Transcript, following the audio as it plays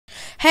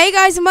Hey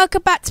guys, and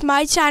welcome back to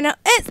my channel.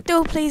 It's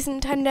still Please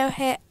Nintendo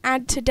here,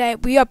 and today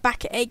we are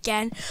back at it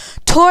again,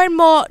 touring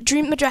more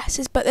dream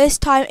addresses, but this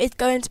time it's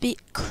going to be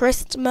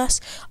Christmas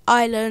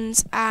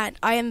islands, and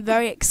I am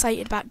very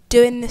excited about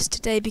doing this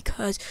today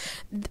because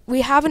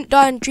we haven't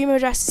done dream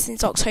addresses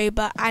since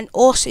October, and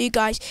also you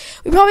guys,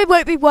 we probably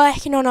won't be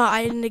working on our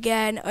island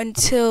again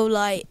until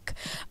like,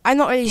 I'm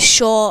not really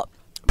sure,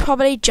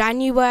 probably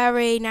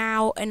January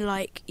now, and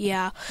like,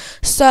 yeah.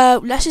 So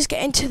let's just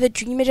get into the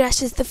dream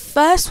addresses. The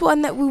first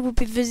one that we will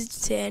be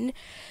visiting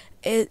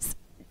is,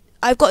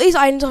 I've got these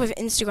islands off of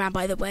Instagram,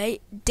 by the way.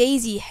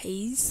 Daisy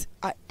Haze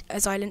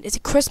as island. It's a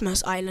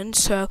Christmas island,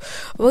 so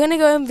we're gonna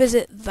go and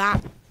visit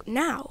that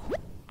now.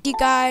 You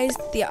guys,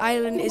 the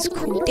island is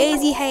called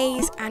Daisy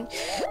Haze, and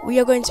we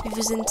are going to be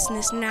visiting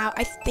this now.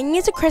 I think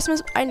it's a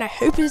Christmas island. I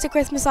hope it is a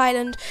Christmas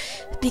island,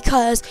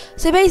 because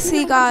so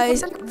basically,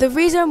 guys, the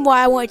reason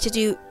why I wanted to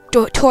do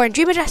tour and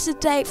dream addresses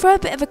today for a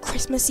bit of a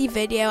Christmassy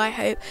video, I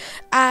hope,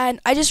 and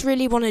I just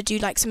really want to do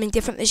like something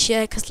different this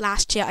year, because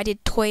last year I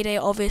did Toy Day,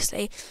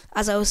 obviously,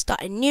 as I was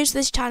starting new to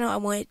this channel. I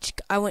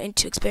wanted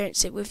to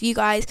experience it with you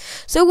guys,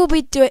 so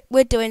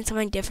we're doing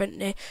something different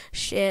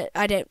this year.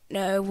 I don't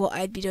know what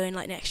I'd be doing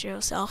like next year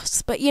or so,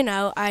 but you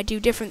know, I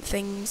do different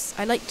things.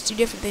 I like to do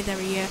different things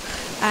every year,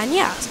 and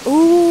yeah.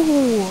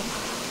 Ooh,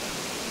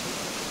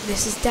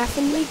 this is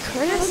definitely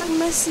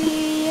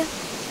Christmassy.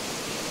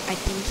 I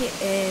think it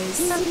is.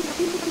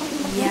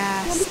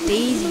 Yes,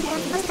 Daisy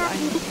Haze, the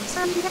island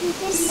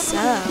is.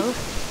 So,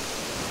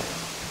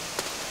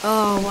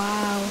 oh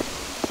wow,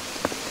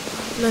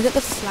 look at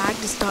the flag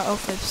to start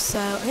off with. So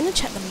I'm gonna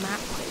check the map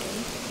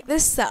quickly.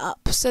 This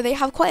setup, so they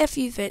have quite a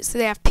few bits. So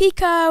they have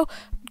Pico,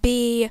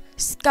 B,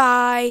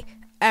 Sky,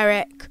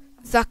 Eric,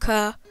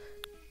 Zucker,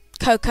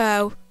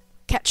 Coco,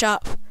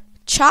 Ketchup,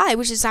 Chai,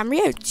 which is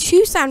Sanrio,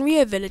 2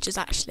 Sanrio villagers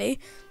actually,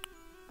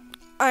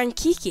 and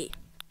Kiki.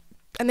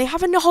 And they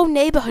have a whole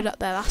neighborhood up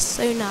there. That's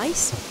so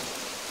nice.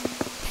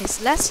 Okay,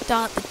 so let's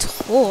start the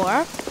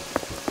tour.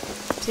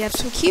 So they have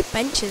some cute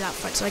benches out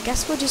front. So I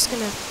guess we're just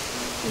gonna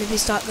maybe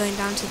start going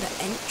down to the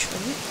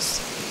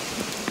entrance.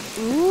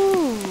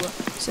 Ooh.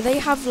 So they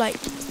have like,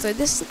 so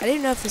this, I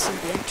don't know if this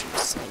is the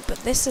entrance sign, but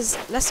this is,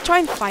 let's try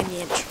and find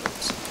the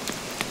entrance.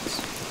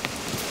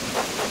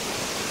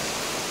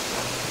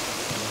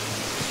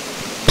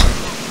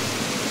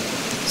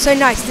 So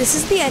nice. This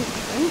is the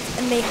entrance,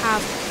 and they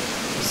have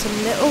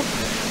some little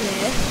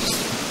cliffs,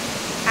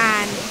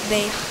 and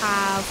they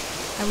have,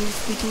 and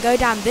we can go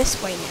down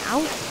this way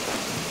now.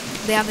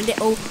 They have a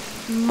little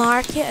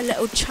market, a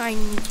little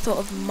Chinese sort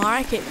of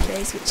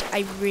marketplace, which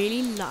I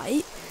really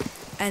like.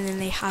 And then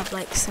they have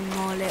like some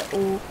more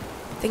little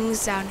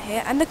things down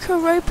here, and the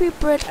Karopi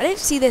Bridge. I don't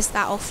see this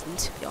that often,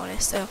 to be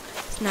honest, so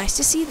it's nice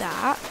to see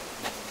that.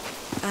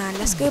 And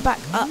let's go back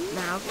up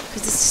now,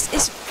 because this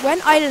is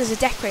when islands are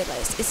decorated like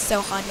this, it's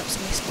so hard not to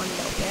miss one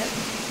little bit.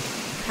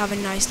 Have a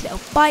nice little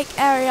bike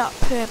area up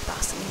here.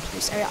 That's an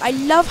enclosed area. I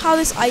love how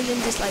this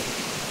island is like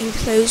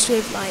enclosed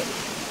with like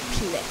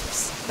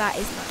cliffs. That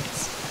is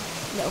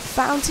nice. Little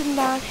fountain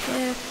down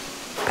here,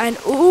 and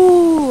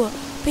ooh,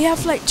 they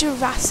have like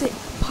Jurassic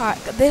Park.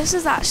 This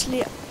is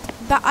actually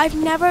that I've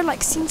never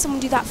like seen someone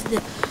do that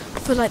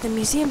for like the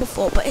museum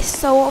before, but it's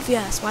so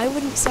obvious. Why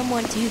wouldn't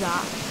someone do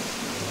that?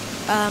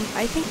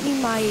 I think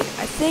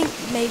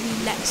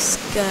maybe let's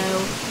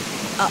go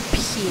up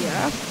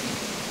here.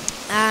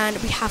 And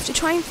we have to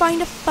try and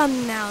find a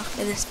thumbnail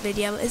for this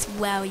video as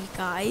well, you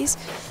guys.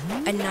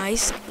 A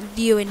nice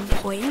viewing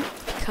point,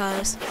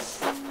 because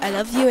I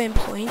love viewing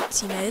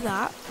points, you know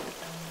that.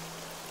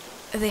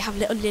 They have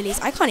little lilies.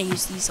 I can't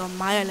use these on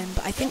my island,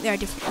 but I think they're a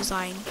different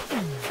design.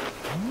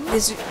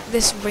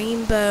 This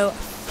rainbow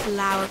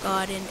flower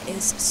garden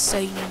is so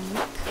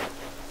unique.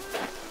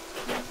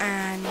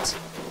 And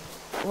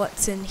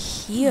what's in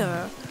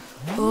here?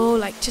 Oh,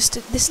 like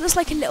this looks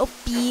like a little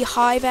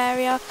beehive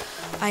area.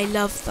 I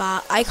love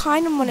that. I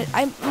kind of want to,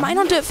 I might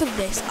not do it for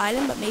this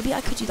island, but maybe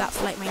I could do that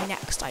for like my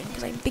next island,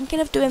 because I'm thinking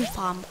of doing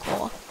farm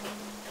core,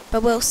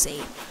 but we'll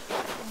see.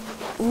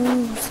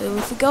 Ooh, so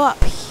if we go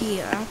up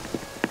here,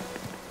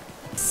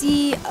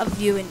 see a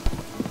viewing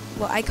point.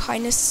 Well, I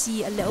kind of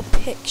see a little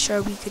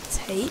picture we could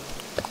take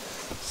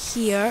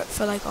here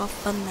for like our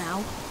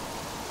thumbnail.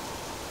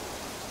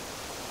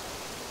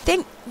 I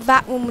think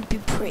that one would be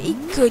pretty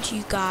good,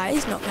 you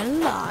guys, not gonna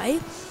lie.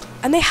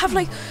 And they have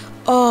like,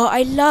 oh,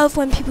 I love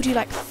when people do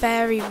like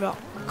fairy rock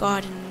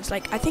gardens.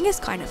 Like, I think it's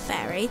kind of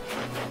fairy.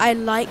 I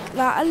like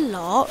that a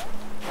lot.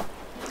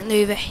 And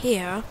over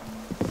here,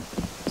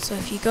 so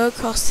if you go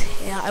across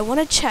here, I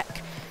want to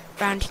check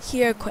around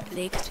here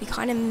quickly, because we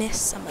kind of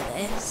missed some of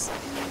this.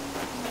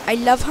 I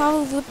love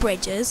how the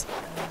bridges,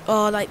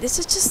 oh, like this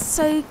is just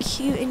so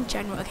cute in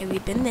general. Okay,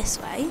 we've been this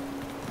way,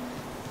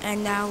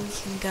 and now we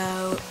can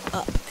go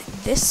up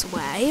this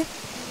way.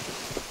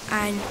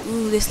 And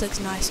ooh, this looks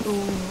nice.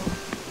 Ooh.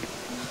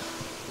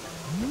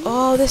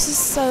 Oh, this is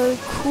so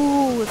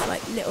cool with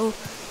like little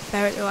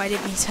Ferris. Oh, I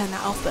didn't mean to turn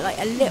that off, but like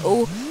a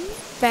little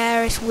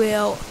Ferris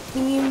wheel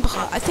theme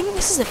park. I think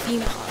this is a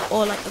theme park,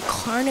 or like a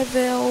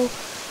carnival.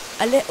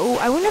 a little,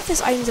 I wonder if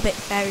this island's a bit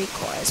fairy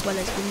core as well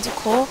as winter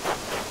core,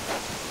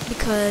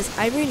 because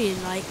I really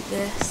like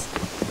this.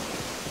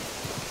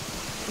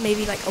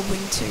 Maybe like a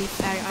wintry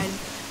fairy island.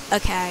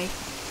 Okay,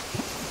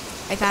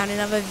 I found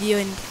another view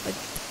and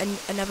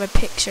another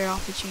picture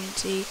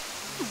opportunity.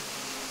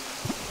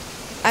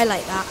 I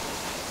like that.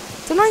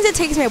 Sometimes it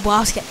takes me a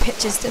while to get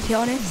pictures, to be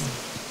honest.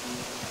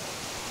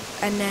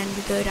 And then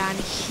we go down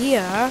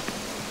here,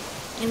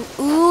 and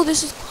ooh,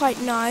 this is quite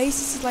nice.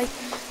 This is like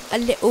a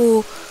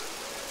little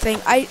thing.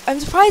 I'm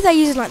surprised they're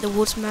using like the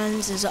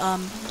watermelons as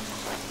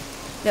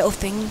little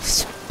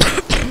things.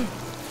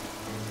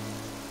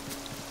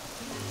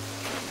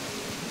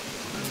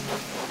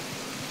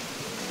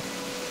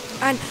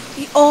 And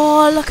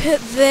oh, look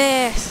at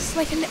this! It's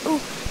like a little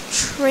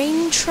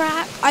train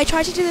track. I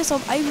tried to do this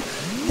on.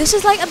 This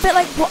is like a bit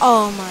like.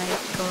 Oh my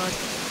god!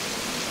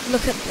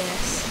 Look at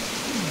this!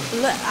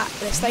 Look at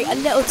this! Like a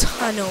little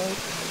tunnel.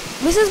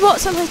 This is what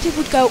sometimes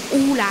people would go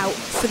all out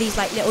for, these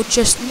like little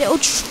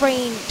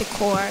train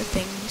decor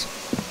things.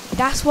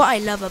 That's what I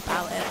love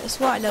about it. That's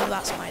what I love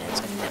about some islands.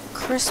 And a little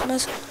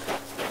Christmas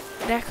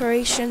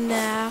decoration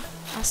there.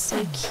 That's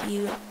so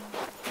cute.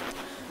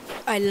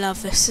 I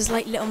love this. This is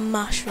like little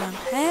mushroom.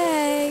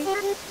 Hey,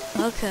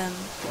 welcome.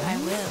 I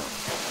will.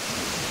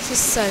 This is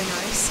so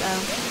nice. So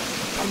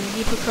I'm gonna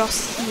leap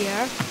across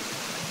here,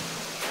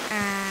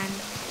 and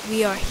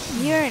we are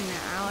here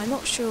now. I'm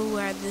not sure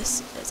where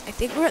this is. I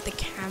think we're at the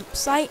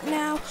campsite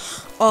now.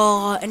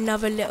 Oh,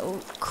 another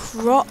little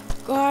crop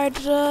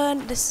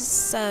garden. This is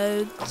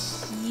so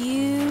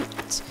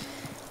cute.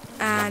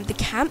 And the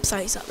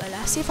campsite's up there.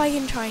 Let's see if I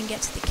can try and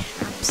get to the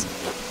campsite.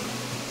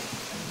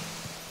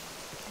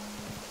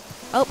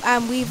 Oh,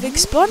 and we've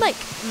explored like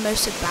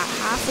most of that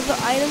half of the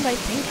island, I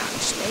think,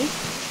 actually.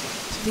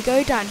 So if we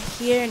go down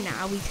here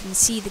now, we can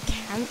see the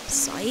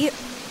campsite.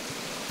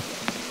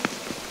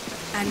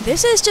 And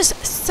this is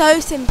just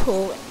so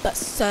simple, but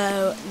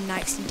so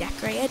nicely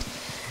decorated.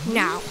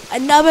 Now,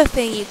 another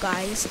thing, you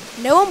guys.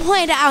 No one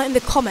pointed it out in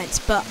the comments,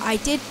 but I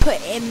did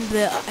put in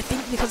the, I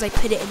think because I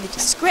put it in the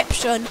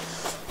description,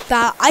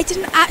 that I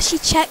didn't actually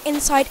check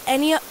inside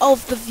any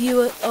of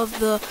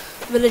the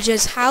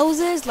villagers'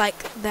 houses,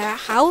 like their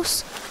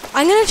house.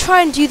 I'm gonna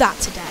try and do that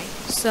today.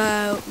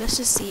 So let's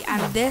just see.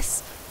 And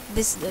this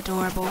is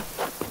adorable.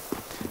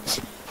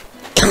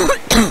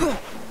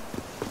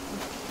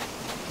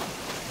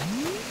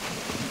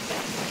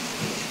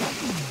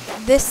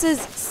 This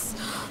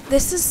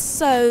is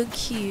so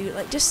cute.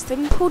 Like just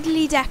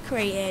simply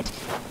decorated,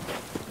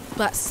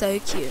 but so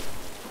cute.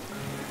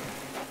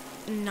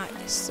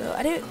 Nice. So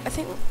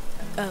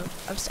oh,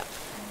 I'm stuck.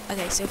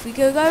 Okay, so if we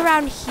go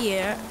around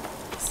here,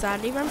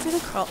 sadly run through the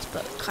crops,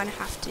 but kind of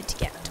have to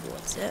get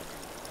towards it.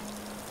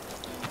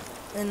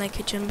 Then I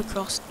could jump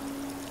across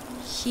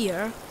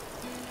here.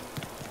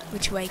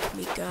 Which way can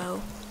we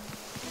go?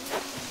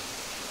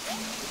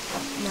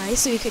 Nice,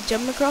 so we could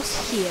jump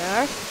across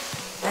here,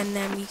 and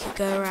then we could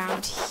go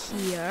around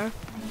here.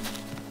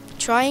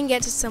 Try and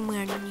get to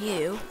somewhere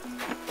new.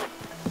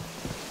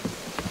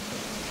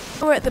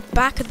 We're at the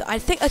back of the, I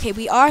think, okay,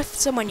 we are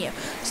somewhere new.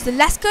 So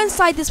let's go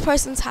inside this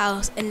person's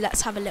house and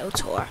let's have a little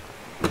tour.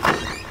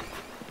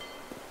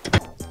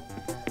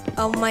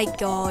 Oh my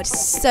god,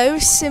 so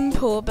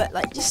simple, but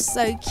like just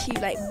so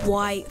cute, like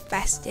white,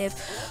 festive.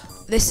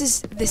 This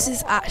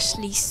is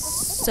actually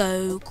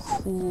so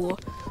cool.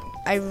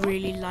 I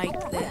really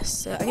like this.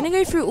 So I'm gonna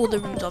go through all the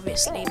rooms,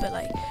 obviously, but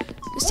like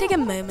just take a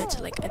moment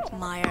to like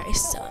admire.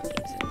 It's so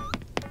amazing.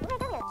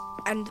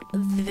 And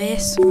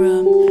this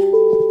room,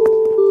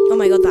 oh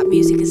my god, that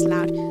music is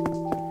loud.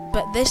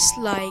 But this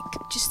like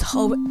just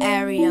whole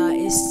area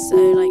is so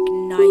like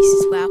nice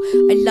as well.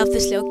 I love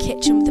this little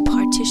kitchen with the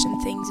partition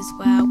things as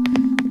well.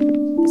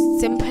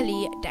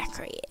 Simply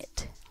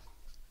decorated.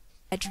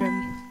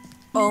 Bedroom.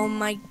 Oh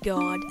my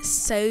god,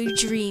 so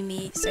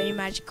dreamy, so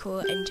magical,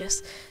 and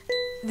just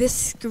this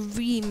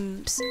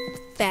screams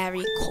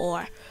fairy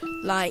core.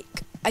 Like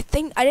I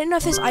don't know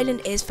if this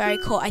island is fairy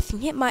core. I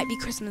think it might be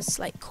Christmas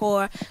like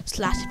core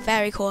 /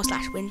 fairy core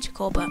 / winter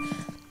core, but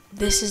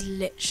this is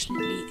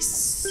literally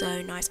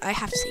so nice. I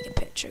have to take a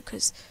picture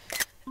because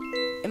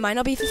it might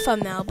not be for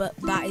thumbnail, but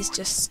that is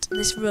just,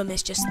 this room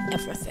is just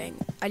everything.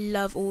 I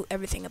love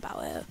everything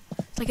about it.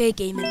 It's like a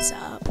gaming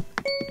setup.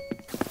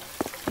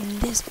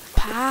 And this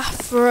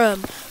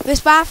bathroom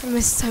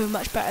is so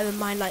much better than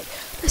mine. Like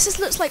this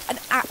looks like an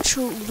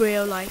actual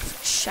real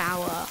life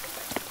shower.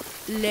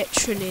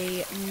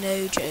 Literally,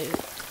 no joke.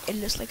 It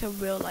looks like a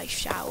real life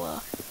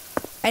shower.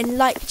 And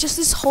like just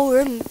this whole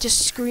room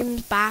just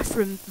screams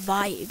bathroom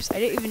vibes. I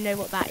don't even know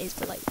what that is,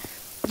 but like,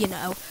 you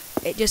know,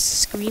 it just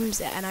screams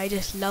it, and I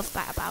just love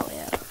that about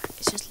it.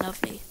 It's just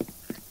lovely.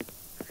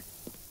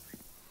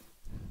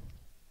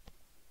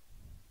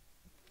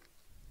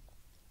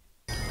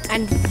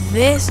 And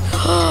this,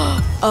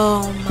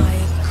 oh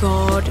my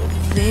god,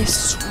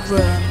 this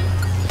room,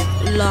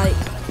 like,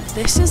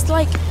 this is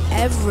like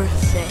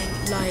everything.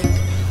 Like,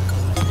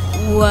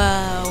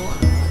 wow,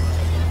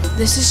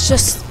 this is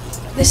just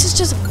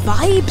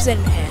vibes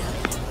in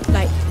here.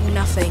 Like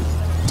nothing,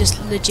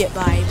 just legit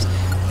vibes.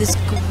 This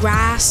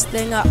grass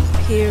thing up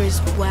here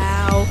as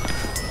well.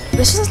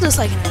 This just looks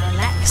like an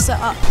Alexa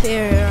up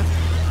here.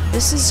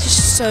 This is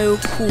just so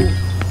cool.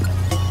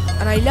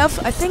 And I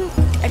think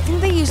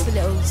they use the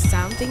little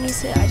sound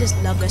thingies here. I just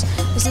love this.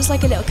 This is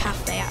like a little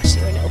cafe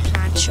actually, or a little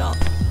plant shop.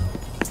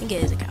 I think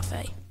it is a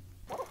cafe.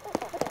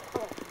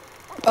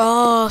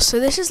 Oh, so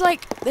this is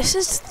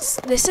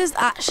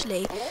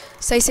actually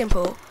so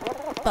simple,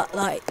 but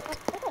like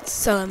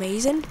so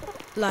amazing.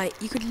 Like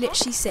you could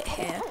literally sit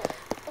here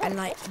and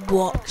like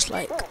watch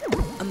like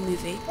a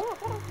movie,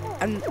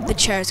 and the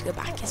chairs go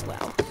back as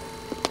well.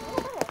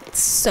 It's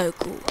so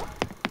cool.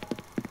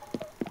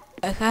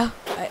 Okay.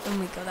 Oh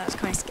my god, that's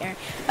kind of scary.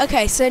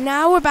 Okay, so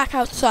now we're back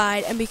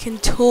outside and we can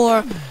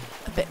tour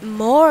a bit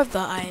more of the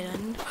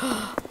island.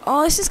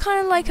 Oh, this is kind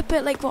of like a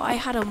bit like what I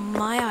had on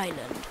my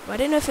island. I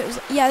don't know if it was.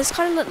 Yeah, this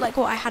kind of looked like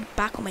what I had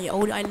back on my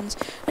old islands.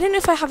 I don't know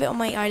if I have it on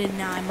my island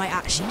now. I might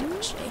actually do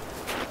actually.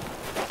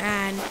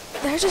 And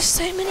there are just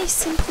so many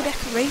simple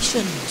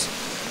decorations,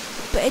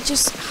 but it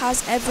just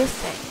has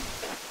everything,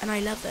 and I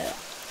love it.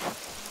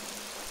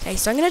 Okay,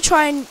 so I'm gonna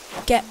try and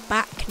get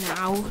back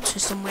now to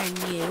somewhere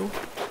new.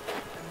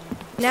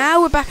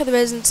 Now we're back at the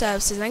resident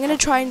services. I'm gonna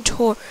try and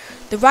tour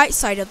the right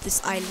side of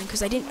this island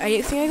because I don't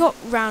think I got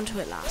round to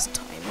it last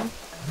time.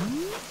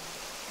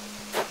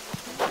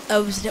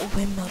 Oh, it was a little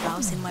windmill that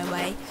was in my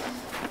way.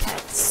 Okay,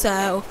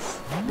 so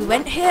we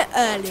went here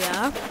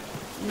earlier.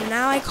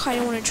 Now I kind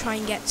of want to try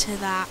and get to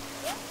that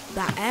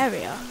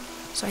area.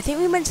 So I think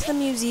we went to the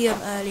museum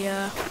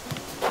earlier.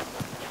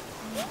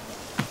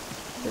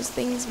 There's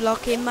things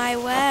blocking my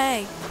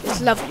way.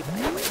 It's lovely by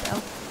the way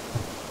though.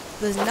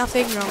 There's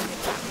nothing wrong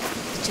with that.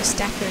 It's just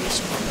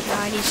decoration. But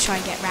now I need to try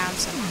and get round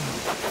somehow.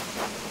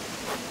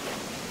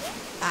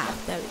 Ah,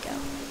 there we go.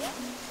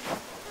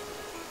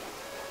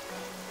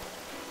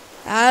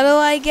 How do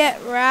I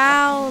get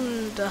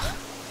round?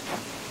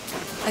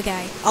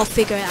 Okay, I'll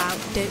figure it out.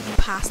 Don't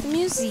pass the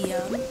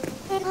museum.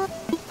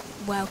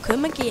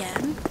 Welcome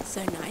again.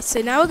 So nice.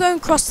 So now we're going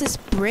across this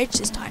bridge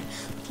this time.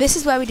 This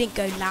is where we didn't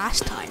go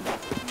last time.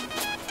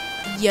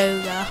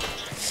 Yoga.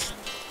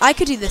 I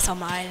could do this on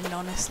my island,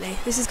 honestly.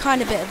 This is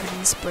kind of a bit of an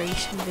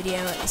inspiration video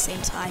at the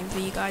same time for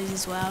you guys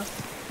as well.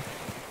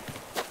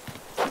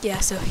 Yeah,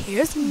 so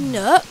here's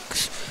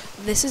Nooks.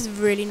 This is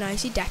really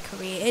nicely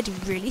decorated,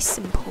 really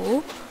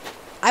simple.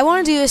 I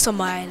want to do this on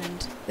my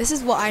island. This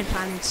is what I'm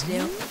planning to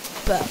do,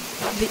 but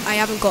I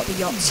haven't got the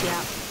yachts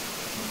yet.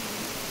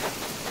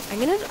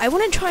 I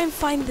want to try and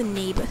find the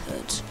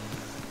neighborhood.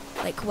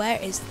 Like, where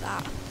is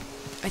that?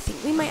 I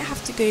think we might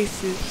have to go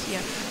through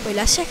here. Wait,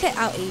 let's check it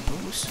out,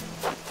 Abels.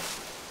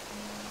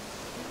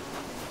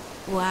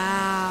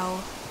 Wow,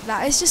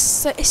 that is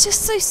just so. It's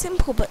just so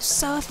simple, but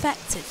so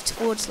effective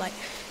towards like.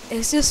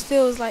 It just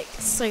feels like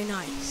so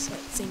nice at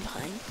the same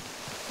time.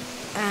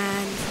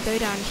 And if we go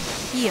down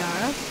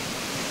here.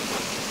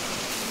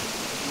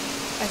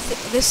 I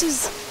think this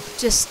is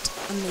just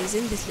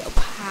amazing, this little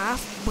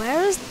path.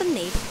 Where is the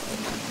neighborhood?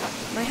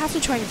 I might have to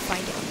try and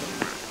find it on the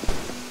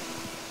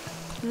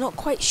map. I'm not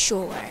quite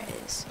sure where it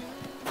is.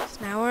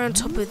 So now we're on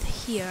top of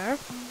here.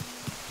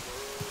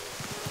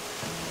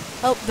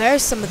 Oh,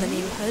 there's some of the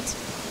neighborhood.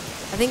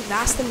 I think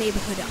that's the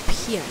neighborhood up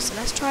here. So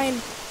let's try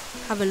and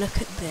have a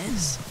look at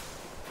this.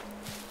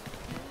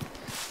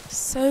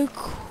 So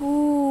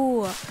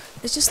cool.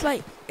 It's just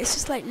like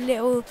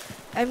little,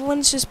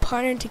 everyone's just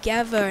partnering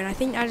together, and I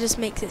think that just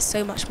makes it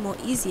so much more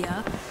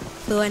easier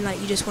for when like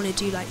you just want to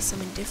do like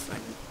something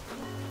different.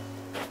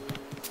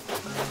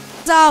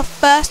 That's our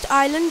first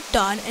island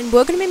done, and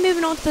we're going to be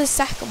moving on to the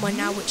second one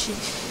now, which is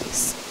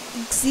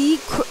Xy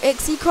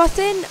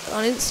Crossing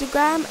on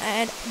Instagram,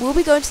 and we'll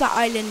be going to that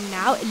island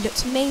now. It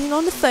looks amazing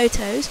on the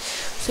photos,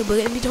 so we're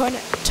going to be doing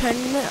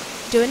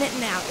it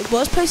now. It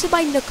was posted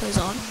by Lookers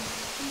on,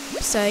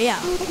 so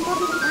yeah.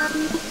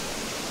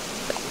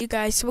 You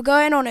guys, so we're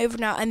going on over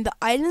now, and the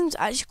island's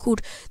actually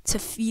called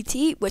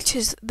Tafiti, which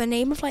is the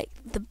name of like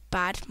the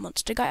bad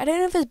monster guy. I don't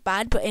know if it's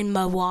bad, but in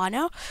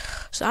Moana,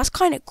 so that's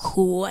kind of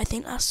cool. I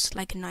think that's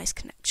like a nice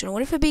connection. I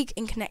wonder if it'd be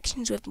in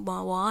connections with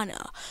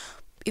Moana,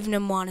 even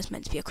though Moana's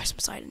meant to be a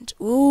Christmas island.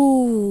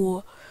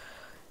 Ooh,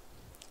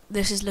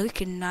 this is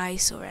looking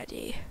nice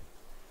already.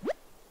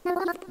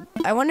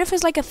 I wonder if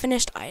it's like a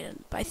finished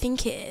island, but I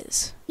think it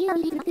is.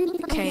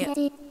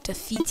 Okay,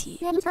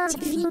 Tafiti,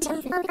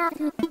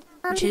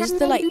 which is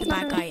the like the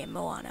bad guy in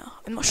Moana.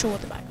 I'm not sure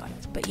what the bad guy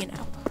is, but you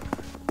know.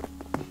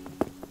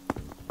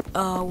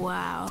 Oh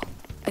wow.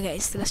 Okay,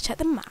 so let's check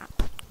the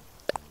map.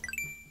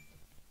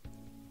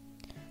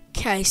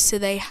 Okay, so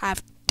they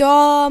have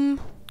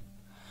Dom,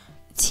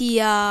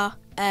 Tia,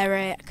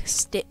 Eric,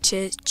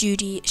 Stitches,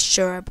 Judy,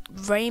 Sherb,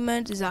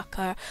 Raymond,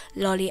 Zucker,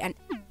 Lolly, and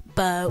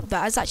Bo.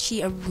 That is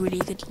actually a really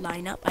good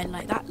lineup. I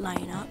like that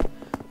lineup.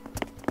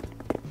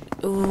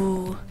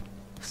 Ooh.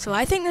 So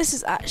I think this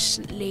is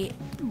actually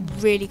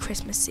really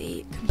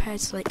Christmassy compared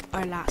to like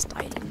our last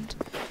island.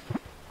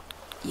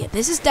 Yeah,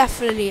 this is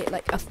definitely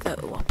like a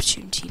photo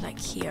opportunity like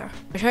here.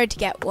 I tried to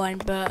get one,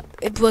 but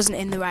it wasn't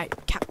in the right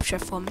capture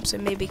form, so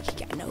maybe we could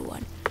get another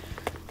one.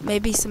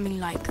 Maybe something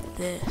like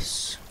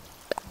this.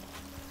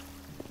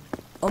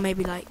 or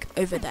maybe like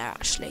over there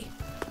actually.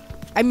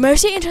 I'm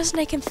mostly interested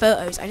in taking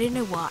photos. I don't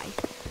know why,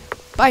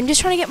 but I'm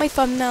just trying to get my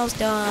thumbnails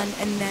done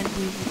and then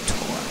we will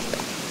tour.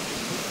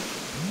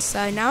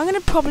 So now I'm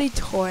gonna probably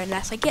tour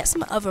unless I get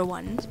some other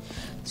ones.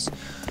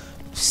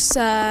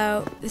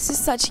 So this is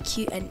such a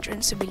cute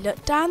entrance. So we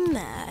look down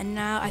there, and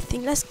now I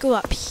think let's go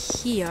up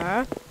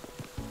here.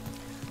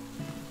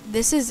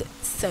 This is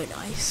so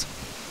nice.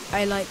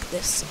 I like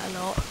this a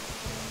lot.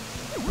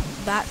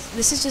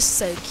 This is just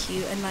so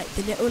cute, and like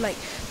the little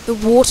the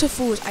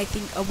waterfalls I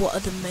think are what are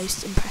the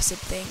most impressive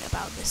thing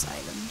about this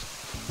island.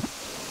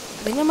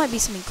 I think there might be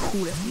something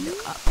cool if we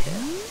look up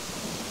here.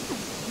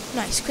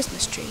 Nice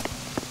Christmas tree.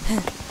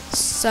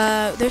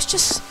 So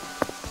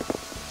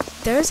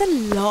there's a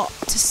lot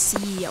to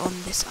see on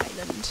this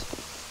island.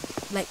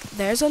 Like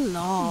there's a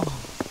lot.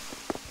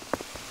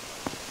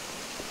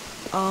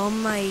 Oh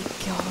my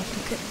god,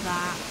 look at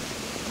that.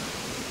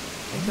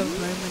 Like a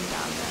Roman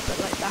down there, but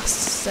like that's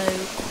so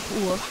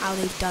cool how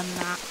they've done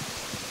that.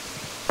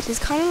 There's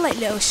kind of like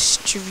little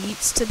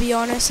streets, to be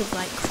honest, of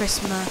like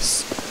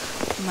Christmas,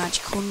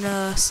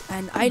 magicalness,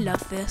 and I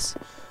love this.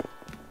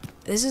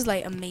 This is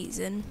like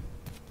amazing.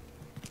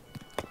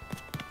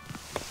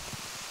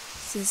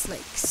 This is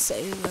like so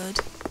good.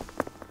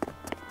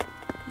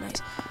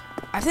 Nice.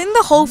 I think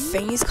the whole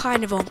thing is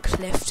kind of on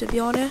cliff, to be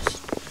honest,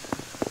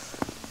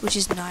 which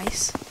is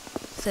nice.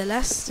 So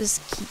let's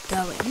just keep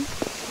going.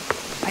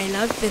 I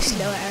love this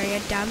little area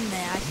down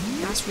there. I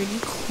think that's really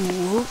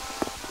cool.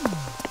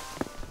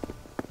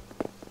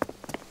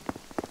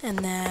 And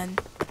then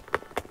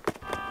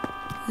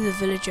the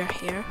villager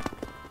here.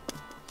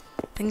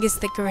 I think it's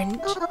the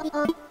Grinch.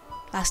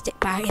 Plastic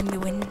bag in the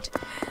wind.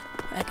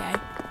 Okay.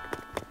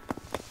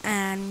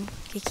 And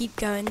you keep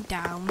going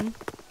down.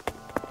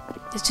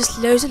 There's just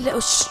loads of little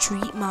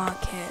street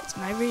markets,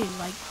 and I really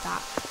like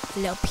that. A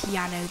little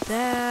piano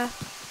there.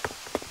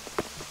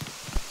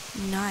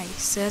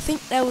 Nice. So I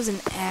think there was an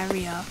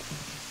area.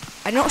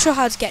 I'm not sure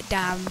how to get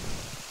down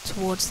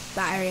towards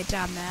that area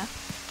down there,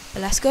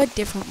 but let's go a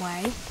different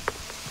way.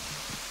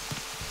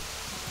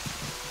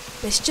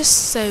 It's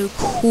just so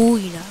cool,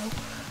 you know.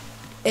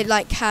 It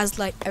like has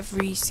like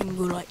every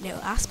single like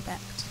little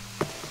aspect.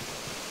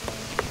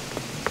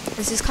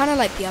 This is kind of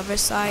like the other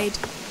side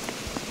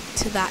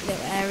to that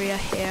little area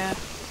here.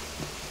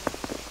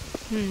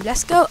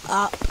 Let's go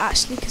up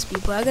actually, because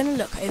we were gonna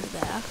look over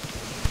there.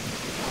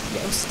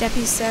 Little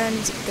steppy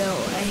stones go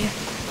away.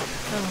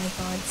 Oh my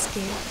god,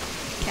 scary.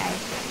 Okay,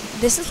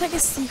 this is like a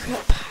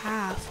secret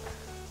path.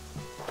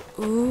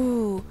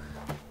 Ooh.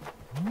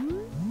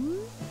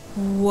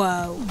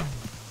 Whoa.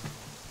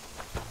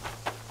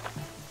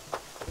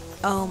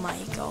 Oh my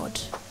god.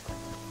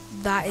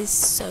 That is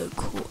so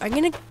cool. I'm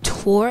gonna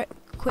tour it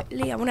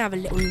quickly. I want to have a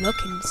little look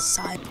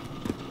inside.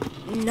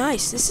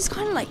 Nice. This is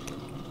kind of like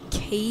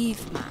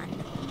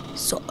caveman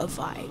sort of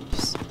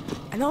vibes.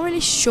 I'm not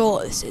really sure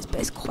what this is, but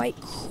it's quite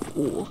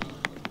cool.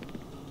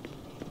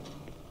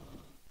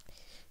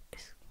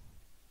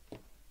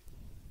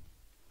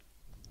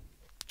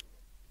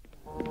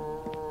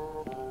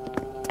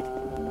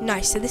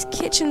 Nice. So this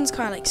kitchen's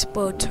kind of like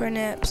spoiled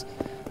turnips.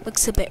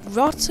 Looks a bit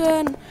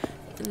rotten.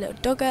 A little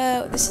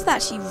dugout. This is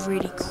actually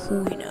really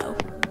cool, you know.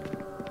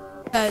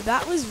 So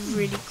that was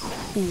really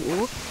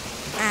cool.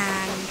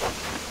 And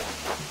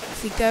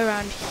if we go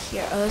around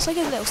here, oh, there's like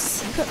a little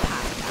secret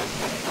path down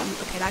here.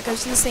 Okay, that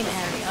goes to the same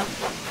area.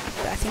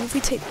 But I think if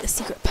we take the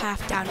secret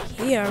path down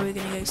here, we're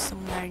gonna go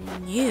somewhere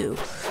new.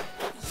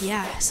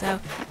 Yeah, so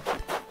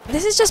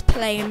this is just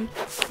plain,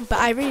 but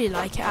I really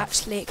like it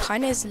actually. It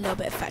kind of is a little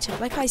bit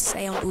effective, like I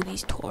say on all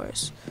these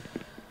tours.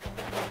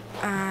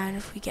 And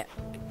if we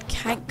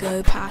can't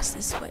go past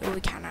this way, well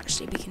we can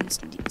actually, we can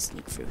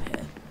sneak through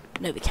here.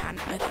 No, we can't.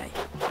 Okay.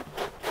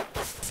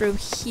 Through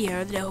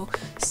here, little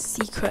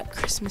secret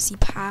Christmassy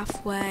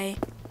pathway.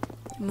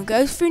 And we'll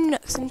go through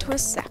nooks into a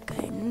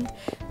second,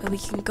 but we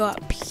can go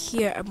up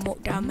here and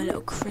walk down the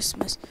little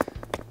Christmas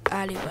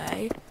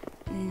alleyway.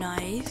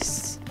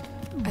 Nice.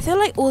 I feel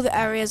like all the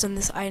areas on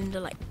this island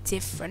are like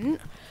different,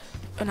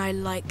 and I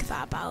like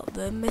that about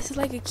them. This is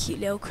like a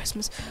cute little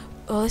Christmas.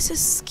 Oh, this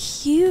is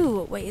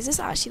cute. Wait, is this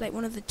actually like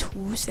one of the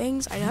tools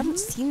things? I haven't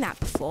seen that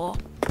before.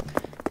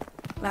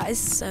 That is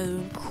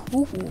so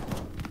cool.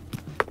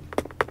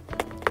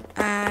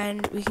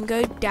 And we can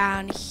go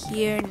down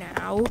here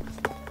now.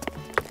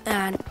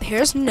 And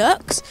here's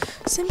Nooks.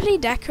 Simply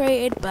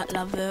decorated, but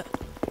love it.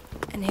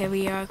 And here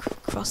we are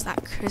across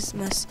that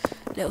Christmas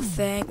little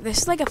thing.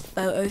 This is like a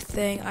photo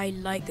thing. I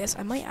like this.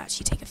 I might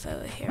actually take a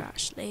photo here,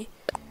 actually.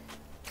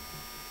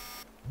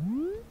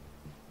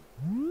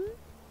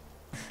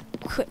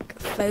 Quick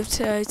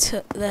photo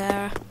took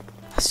there.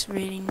 That's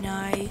really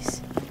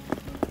nice.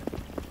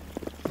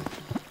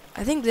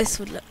 I think this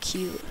would look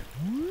cute.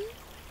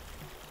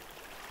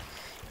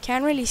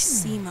 Can't really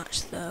see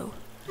much though.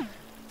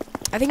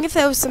 I think if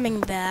there was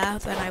something there,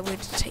 then I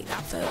would take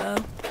that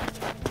photo.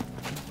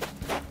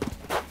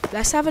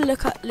 Let's have a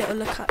little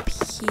look up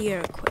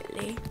here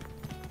quickly.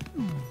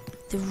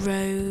 The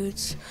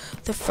roads,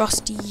 the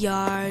frosty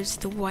yards,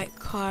 the white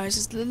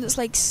cars. It looks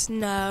like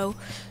snow.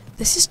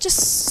 This is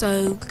just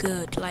so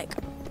good. Like,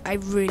 I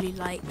really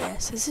like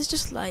this. This is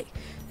just like,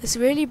 this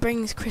really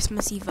brings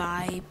Christmassy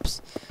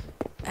vibes.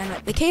 And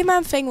like, the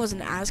caveman thing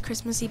wasn't as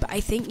Christmassy, but I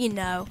think, you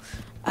know,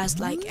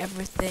 as like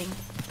everything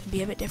can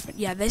be a bit different.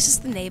 Yeah, this is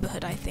the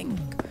neighborhood, I think.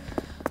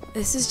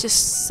 This is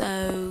just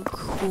so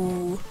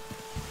cool.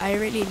 I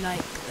really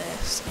like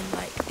this, and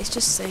like, it's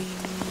just so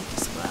unique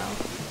as well.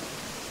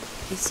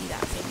 You can see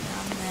that thing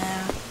down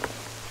there.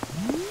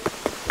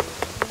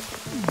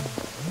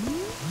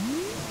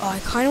 Oh, I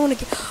kind of want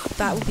to get...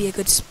 That would be a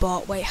good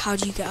spot. Wait, how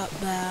do you get up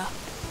there?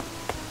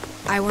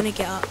 I want to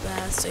get up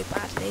there so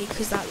badly,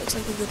 because that looks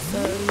like a good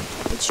photo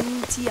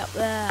opportunity up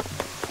there.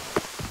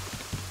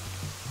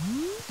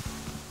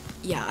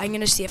 Yeah, I'm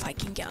going to see if I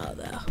can get up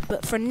there.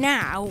 But for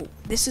now,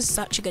 this is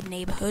such a good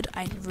neighborhood.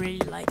 I really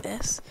like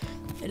this.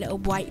 A little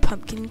white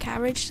pumpkin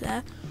carriage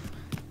there.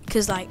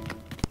 Because, like,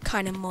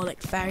 kind of more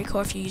like fairy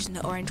core if you're using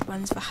the orange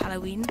ones for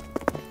Halloween.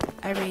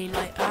 I really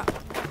like that.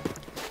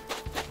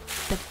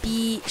 The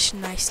beach,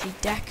 nicely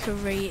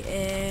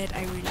decorated.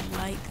 I really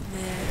like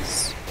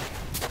this.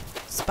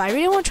 But I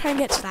really want to try and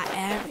get to that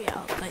area,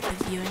 like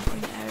the viewing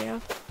point area.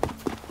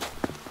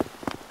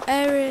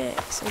 Eric,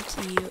 so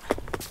cute.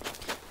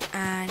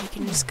 And you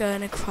can just go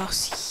in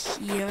across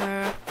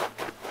here.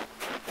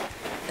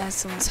 There's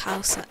someone's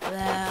house up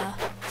there.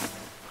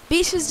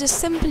 Beach is just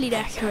simply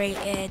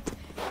decorated.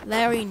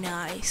 Very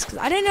nice. Because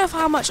I don't know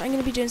how much I'm going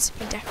to be doing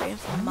simply decorating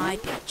for my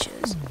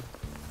beaches.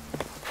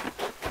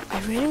 I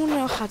really want to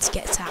know how to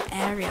get to that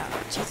area.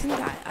 Do you think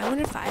that... I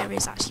wonder if that area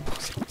is actually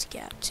possible to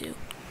get to.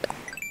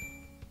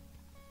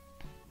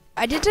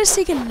 I did just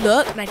take a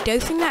look, and I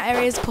don't think that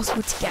area is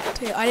possible to get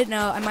to. I don't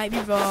know, I might be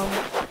wrong.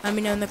 Let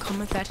me know in the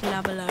comment section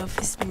down below if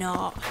it's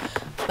not.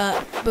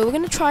 But we're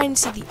going to try and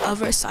see the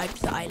other side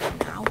of the island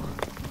now.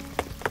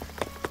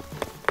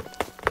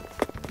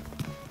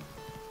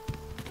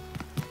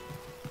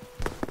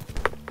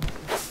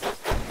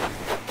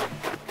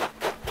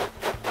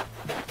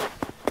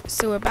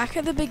 So we're back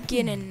at the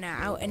beginning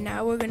now, and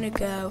now we're going to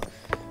go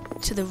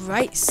to the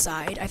right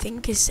side. I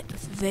think it's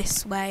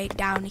this way,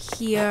 down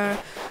here.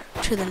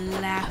 To the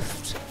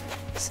left,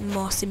 some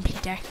more simply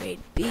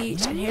decorated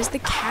beach, and here's the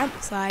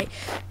campsite.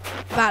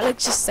 That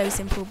looks just so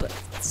simple but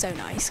so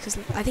nice, because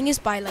I think it's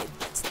by like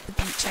the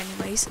beach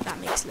anyway, so that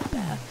makes it look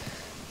better.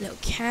 Little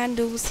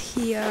candles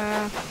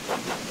here.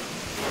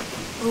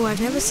 Oh,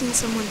 I've never seen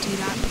someone do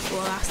that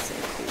before. That's so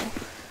cool.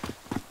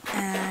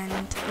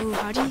 And oh,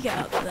 how do you get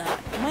up there?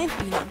 I might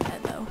have been up there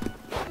though.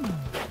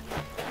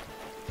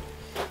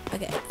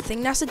 Okay, I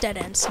think that's a dead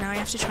end, so now I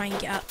have to try and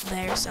get up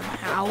there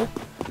somehow.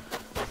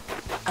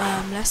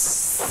 Let's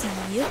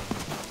see.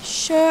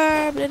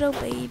 Sherb, little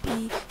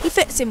baby. He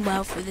fits in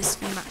well for this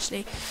theme,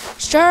 actually.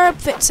 Sherb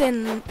fits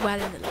in well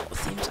in a lot of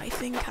themes, I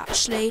think,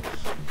 actually.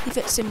 He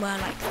fits in well,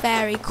 like,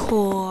 fairy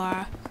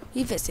core.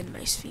 He fits in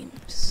most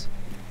themes.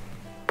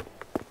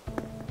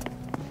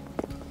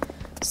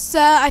 So,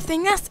 I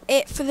think that's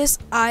it for this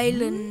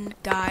island,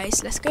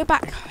 guys. Let's go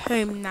back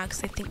home now,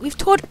 because I think we've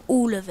toured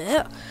all of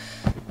it.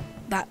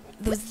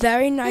 It was a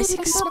very nice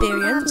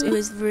experience. It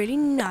was really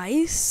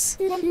nice.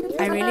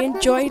 I really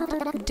enjoyed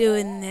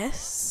doing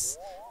this.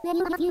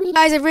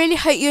 Guys, I really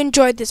hope you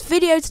enjoyed this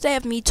video today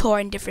of me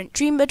touring different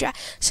dream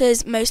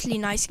addresses, mostly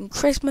nice and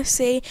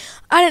Christmassy.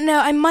 I don't know,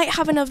 I might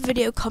have another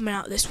video coming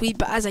out this week,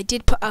 but as I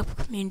did put up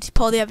a community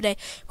poll the other day,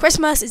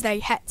 Christmas is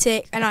very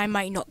hectic and I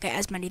might not get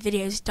as many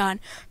videos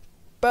done.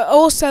 But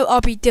also,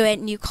 I'll be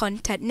doing new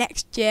content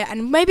next year,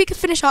 and maybe we could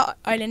finish our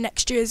island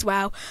next year as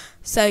well.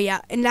 So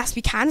yeah, unless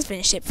we can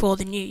finish it for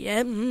the new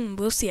year,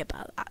 we'll see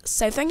about that.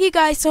 So thank you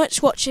guys so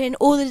much for watching.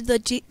 All of the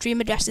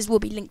dream addresses will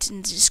be linked in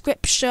the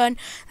description.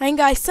 Thank you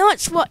guys so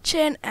much for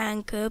watching,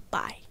 and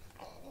goodbye.